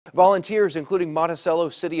Volunteers, including Monticello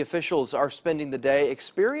city officials, are spending the day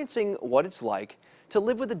experiencing what it's like to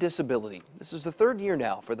live with a disability. This is the third year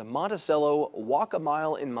now for the Monticello Walk a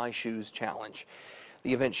Mile in My Shoes Challenge.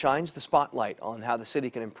 The event shines the spotlight on how the city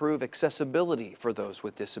can improve accessibility for those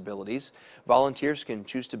with disabilities. Volunteers can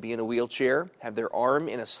choose to be in a wheelchair, have their arm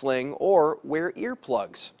in a sling, or wear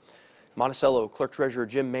earplugs. Monticello Clerk Treasurer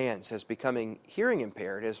Jim Mann says becoming hearing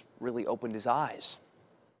impaired has really opened his eyes.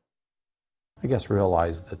 I guess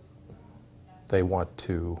realize that they want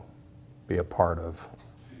to be a part of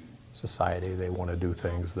society. They want to do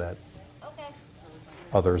things that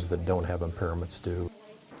others that don't have impairments do.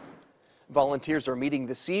 Volunteers are meeting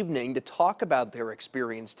this evening to talk about their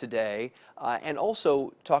experience today and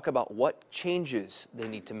also talk about what changes they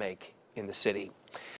need to make in the city.